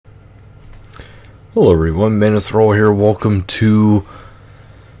Hello everyone, Manathrall here. Welcome to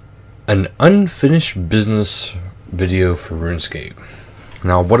an unfinished business video for RuneScape.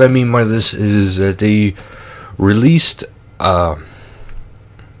 Now what I mean by this is that they released kind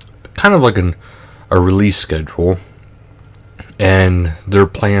of like a release schedule and their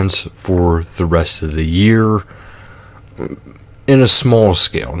plans for the rest of the year in a small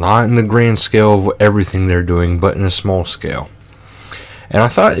scale, not in the grand scale of everything they're doing, but in a small scale. And I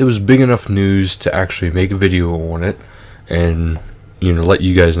thought it was big enough news to actually make a video on it and, let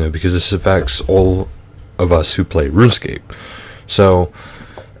you guys know, because this affects all of us who play RuneScape. So,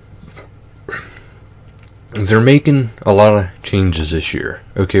 they're making a lot of changes this year.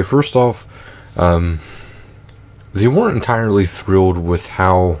 Okay, first off, they weren't entirely thrilled with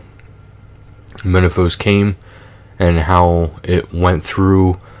how Menifos came and how it went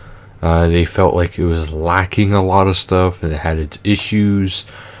through. They felt like it was lacking a lot of stuff. It had its issues.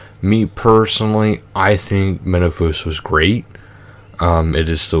 Me personally, I think Menifos was great.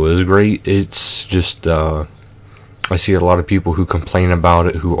 Still is great. It's just I see a lot of people who complain about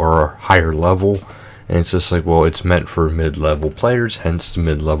it who are higher level, and it's just like, well, it's meant for mid-level players, hence the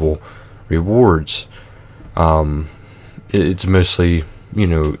mid-level rewards. It's mostly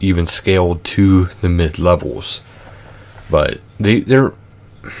even scaled to the mid-levels, but they're.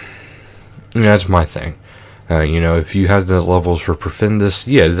 That's my thing. If you have the levels for Profundus,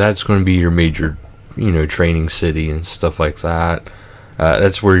 yeah, that's going to be your major, training city and stuff like that.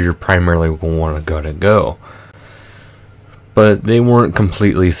 That's where you're primarily going to go. But they weren't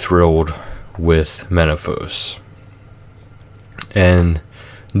completely thrilled with Menifos. And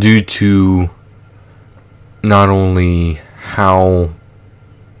due to not only how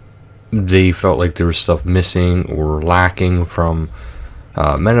they felt like there was stuff missing or lacking from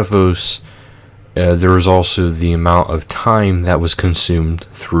Menifos, there was also the amount of time that was consumed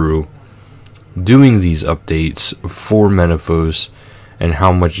through doing these updates for Menifos and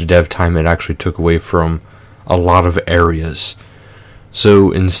how much dev time it actually took away from a lot of areas.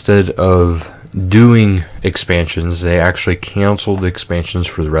 So instead of doing expansions, they actually canceled the expansions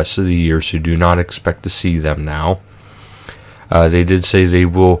for the rest of the year, so do not expect to see them now. They did say they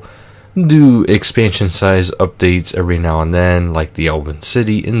will do expansion size updates every now and then, like the Elven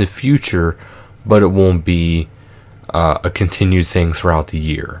City in the future, but it won't be a continued thing throughout the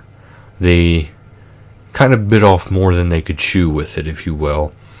year. They kind of bit off more than they could chew with it, if you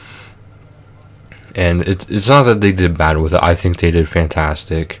will. And it's not that they did bad with it. I think they did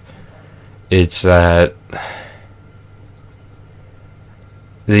fantastic. It's that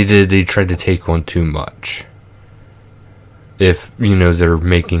they tried to take on too much. If, they're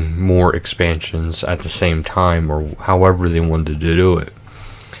making more expansions at the same time, or however they wanted to do it.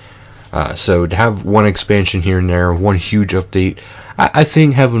 So to have one expansion here and there, one huge update, I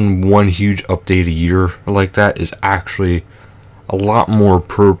think having one huge update a year like that is actually a lot more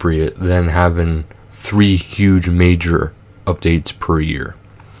appropriate than having 3 huge major updates per year.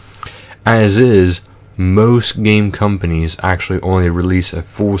 As is, most game companies actually only release a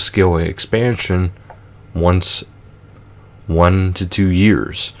full-scale expansion once 1 to 2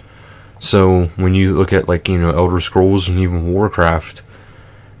 years. So when you look at Elder Scrolls and even Warcraft,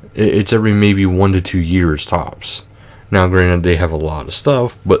 it's every maybe 1 to 2 years tops. Now granted, they have a lot of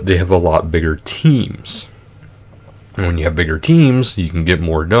stuff, but they have a lot bigger teams. And when you have bigger teams, you can get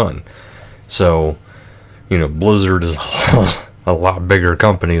more done. So, Blizzard is a lot bigger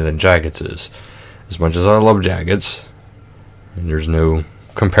company than Jagex is. As much as I love Jagex, and there's no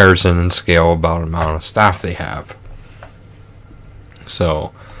comparison in scale about the amount of staff they have.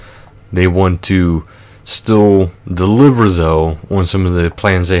 So, they want to still deliver, though, on some of the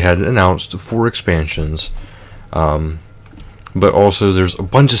plans they had announced for expansions. But also, there's a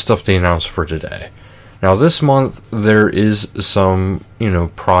bunch of stuff they announced for today. Now, this month, there is some,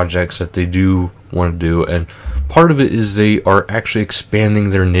 projects that they do want to do, and part of it is they are actually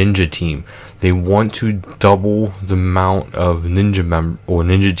expanding their ninja team. They want to double the amount of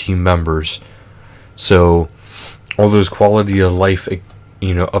ninja team members. So, all those quality of life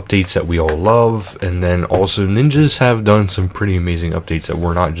updates that we all love, and then also ninjas have done some pretty amazing updates that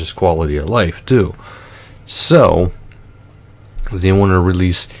were not just quality of life too. So they want to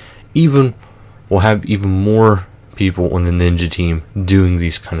release have even more people on the ninja team doing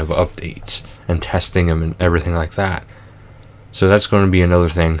these kind of updates and testing them and everything like that. So that's going to be another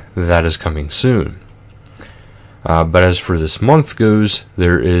thing that is coming soon. But as for this month goes,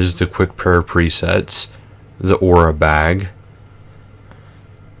 there is the quick prayer presets, the aura bag,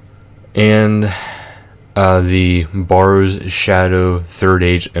 and the Borrow's Shadow, Third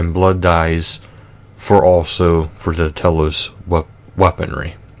Age, and Blood Dyes for the Telos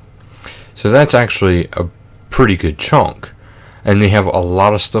weaponry. So that's actually a pretty good chunk. And they have a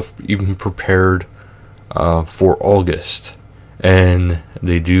lot of stuff even prepared for August. And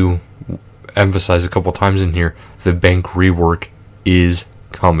they do emphasize a couple times in here, the bank rework is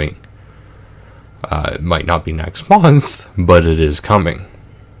coming. It might not be next month, but it is coming.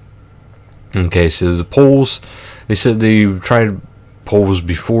 Okay, so the polls, they said they tried polls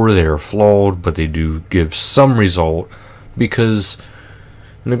before, they are flawed, but they do give some result, because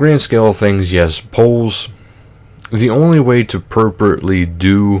in the grand scale of things, yes, polls, the only way to appropriately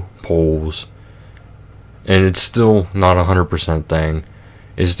do polls, and it's still not a 100% thing,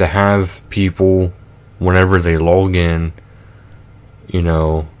 is to have people, whenever they log in,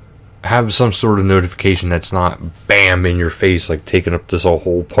 have some sort of notification that's not bam in your face, like taking up this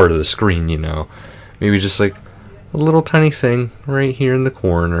whole part of the screen, Maybe just like a little tiny thing right here in the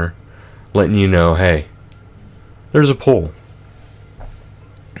corner, letting you know, hey, there's a poll.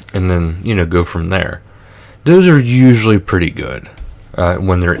 And then, go from there. Those are usually pretty good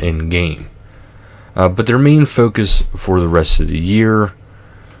when they're in game. But their main focus for the rest of the year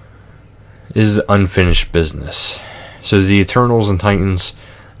is unfinished business. So the Eternals and Titans,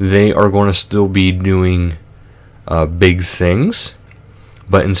 they are going to still be doing big things,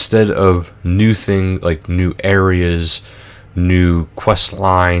 but instead of new things like new areas, new quest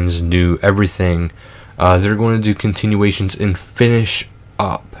lines, new everything, they're going to do continuations and finish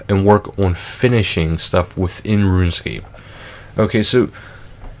up and work on finishing stuff within RuneScape. Okay, so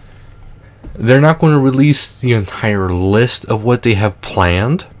they're not going to release the entire list of what they have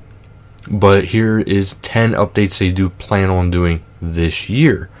planned, but here is 10 updates they do plan on doing this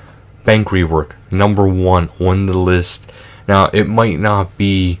year. Bank rework, number 1 on the list. Now, it might not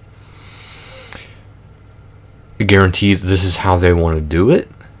be guaranteed this is how they want to do it,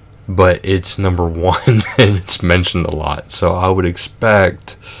 but it's number 1 and it's mentioned a lot. So I would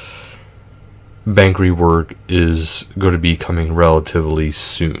expect bank rework is going to be coming relatively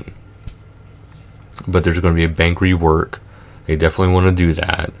soon. But there's going to be a bank rework. They definitely want to do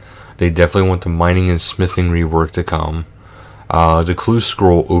that. They definitely want the mining and smithing rework to come. The clue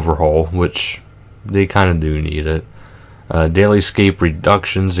scroll overhaul, which they kind of do need it. Daily scape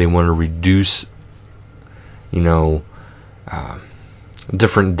reductions. They want to reduce,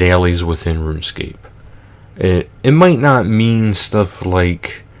 different dailies within RuneScape. It might not mean stuff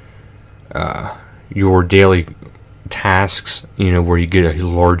like your daily tasks, where you get a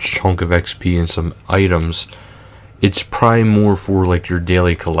large chunk of XP and some items. It's probably more for like your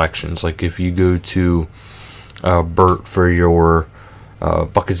daily collections. Like if you go to Burt for your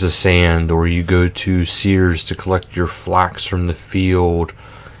buckets of sand, or you go to Sears to collect your flax from the field,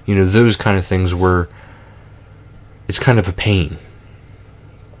 those kind of things where it's kind of a pain.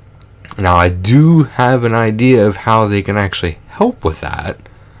 Now, I do have an idea of how they can actually help with that,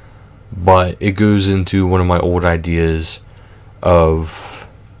 but it goes into one of my old ideas of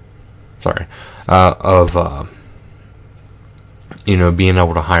being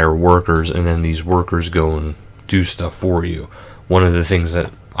able to hire workers, and then these workers go and do stuff for you. One of the things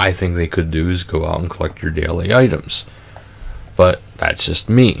that I think they could do is go out and collect your daily items. But that's just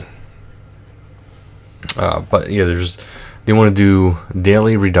me. But yeah, they want to do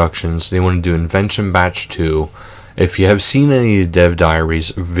daily reductions. They want to do Invention Batch 2. If you have seen any of the Dev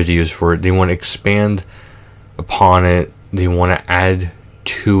Diaries videos for it, they want to expand upon it. They want to add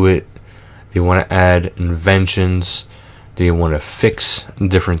to it. They want to add inventions. They want to fix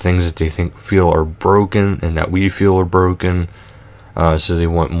different things that they feel are broken and that we feel are broken. So they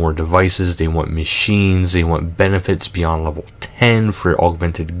want more devices. They want machines. They want benefits beyond level 10 for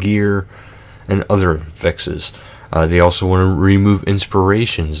augmented gear and other fixes. They also want to remove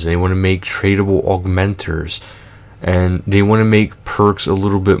inspirations. They want to make tradable augmenters. And they want to make perks a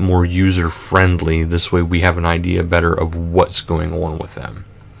little bit more user-friendly. This way we have an idea better of what's going on with them.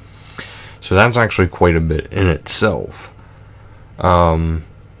 So that's actually quite a bit in itself. But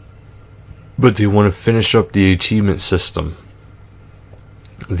they want to finish up the achievement system.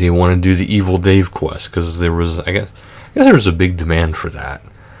 They want to do the Evil Dave quest, because there was, I guess there was a big demand for that.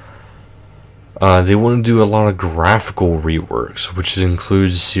 They want to do a lot of graphical reworks, which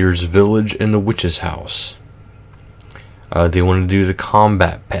includes Sears Village and the Witch's House. They want to do the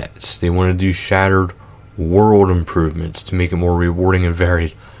combat pets. They want to do Shattered World improvements to make it more rewarding and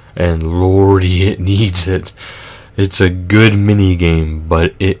varied. And lordy, it needs it. It's a good mini game,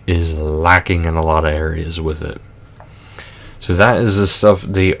 but it is lacking in a lot of areas with it. So that is the stuff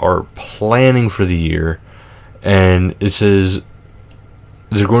they are planning for the year. And it says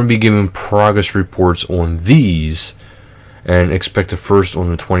they're going to be giving progress reports on these, and expect the first on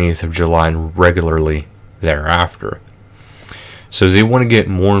the 20th of July and regularly thereafter. So they want to get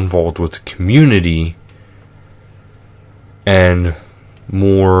more involved with the community and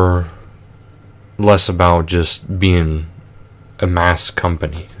less about just being a mass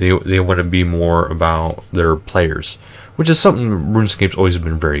company. They want to be more about their players, which is something RuneScape's always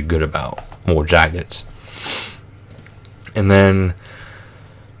been very good about. More Jaggeds. And then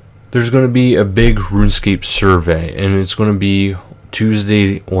there's going to be a big RuneScape survey, and it's going to be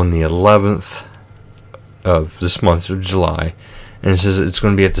Tuesday on the 11th of this month of July, and it says it's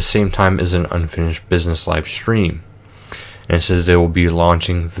going to be at the same time as an Unfinished Business live stream. And it says they will be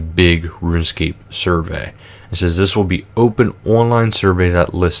launching the big RuneScape survey. It says this will be open online survey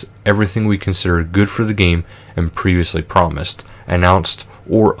that lists everything we consider good for the game and previously promised, announced,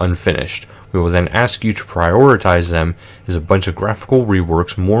 or unfinished. We will then ask you to prioritize them. Is a bunch of graphical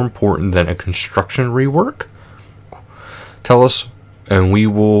reworks more important than a construction rework? Tell us, and we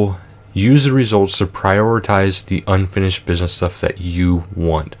will use the results to prioritize the unfinished business stuff that you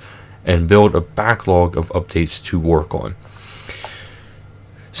want and build a backlog of updates to work on.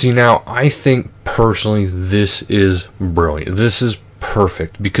 See, now, I think personally this is brilliant. This is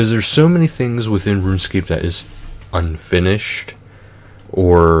perfect because there's so many things within RuneScape that is unfinished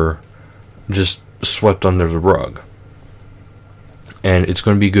or just swept under the rug. And it's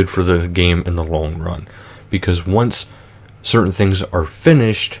going to be good for the game in the long run, because once certain things are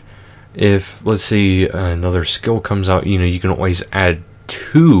finished, if, let's say, another skill comes out, you can always add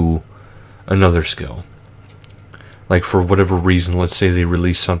to another skill. Like, for whatever reason, let's say they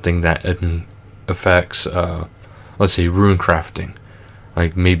release something that affects, let's say, rune crafting.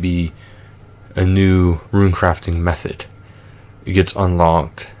 Like, maybe a new rune crafting method. It gets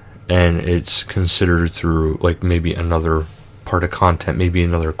unlocked, and it's considered through, like, maybe another part of content, maybe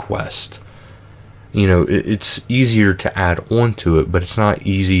another quest. It's easier to add on to it, but it's not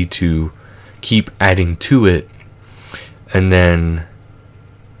easy to keep adding to it and then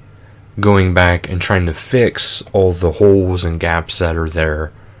going back and trying to fix all the holes and gaps that are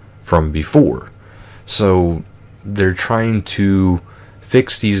there from before. So they're trying to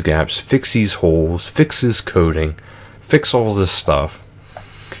fix these gaps, fix these holes, fix this coding, fix all this stuff,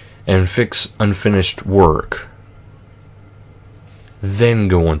 and fix unfinished work, then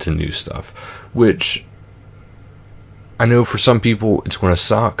go on to new stuff. Which, I know for some people it's going to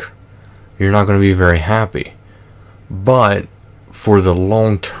suck. You're not going to be very happy. But for the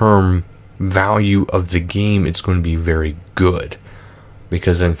long-term value of the game, it's going to be very good.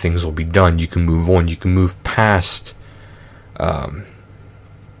 Because then things will be done. You can move on. You can move past, you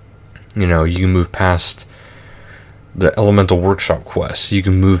can move past the Elemental Workshop quests. You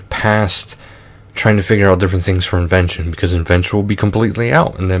can move past trying to figure out different things for Invention, because Invention will be completely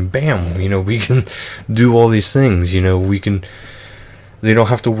out, and then bam, we can do all these things. They don't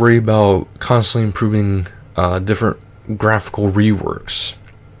have to worry about constantly improving different graphical reworks.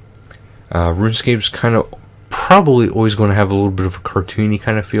 RuneScape's kind of probably always going to have a little bit of a cartoony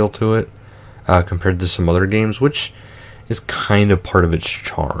kind of feel to it compared to some other games, which is kind of part of its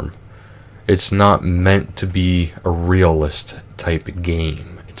charm. It's not meant to be a realist type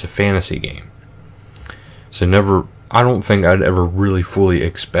game. It's a fantasy game. So I don't think I'd ever really fully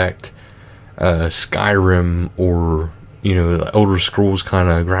expect Skyrim or, the Elder Scrolls kind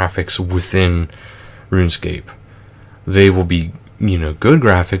of graphics within RuneScape. They will be, good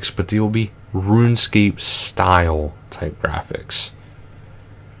graphics, but they will be RuneScape style type graphics.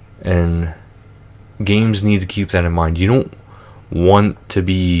 And games need to keep that in mind. You don't want to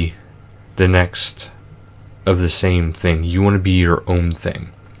be the next of the same thing. You want to be your own thing.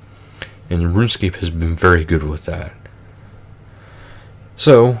 And RuneScape has been very good with that.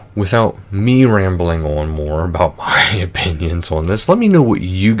 So, without me rambling on more about my opinions on this, let me know what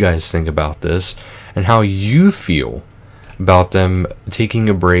you guys think about this and how you feel about them taking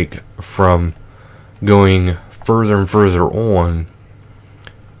a break from going further and further on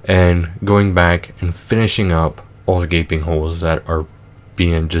and going back and finishing up all the gaping holes that are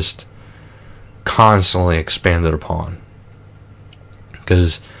being just constantly expanded upon.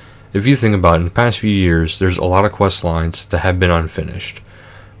 Because if you think about it, in the past few years, there's a lot of quest lines that have been unfinished.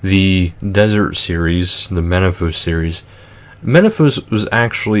 The Desert series, the Menaphos series, Menaphos was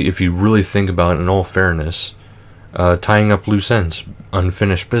actually, if you really think about it in all fairness, tying up loose ends,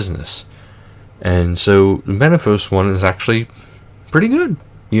 unfinished business. And so the Menaphos one is actually pretty good.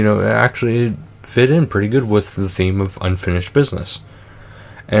 It actually fit in pretty good with the theme of unfinished business.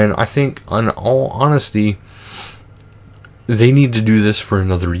 And I think, in all honesty, they need to do this for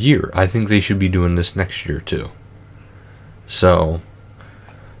another year. I think they should be doing this next year too. So,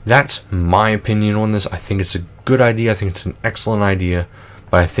 that's my opinion on this. I think it's a good idea. I think it's an excellent idea.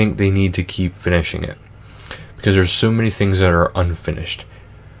 But I think they need to keep finishing it. because there's so many things that are unfinished.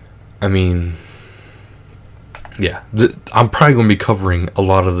 I mean, yeah, I'm probably going to be covering a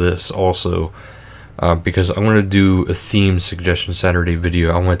lot of this also, because I'm going to do a theme suggestion Saturday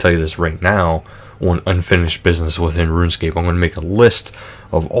video. I want to tell you this right now on unfinished business within RuneScape. I'm going to make a list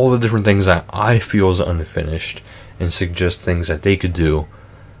of all the different things that I feel is unfinished and suggest things that they could do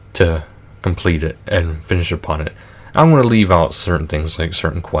to complete it and finish upon it. I'm going to leave out certain things like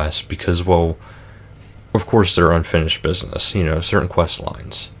certain quests because, well, of course they're unfinished business. You know, certain quest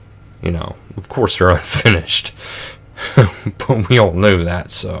lines, you know, of course they're unfinished. But we all know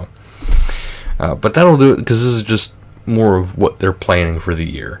that, so. But that'll do it because this is just more of what they're planning for the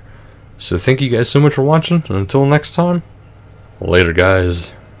year. So thank you guys so much for watching, and until next time, later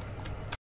guys.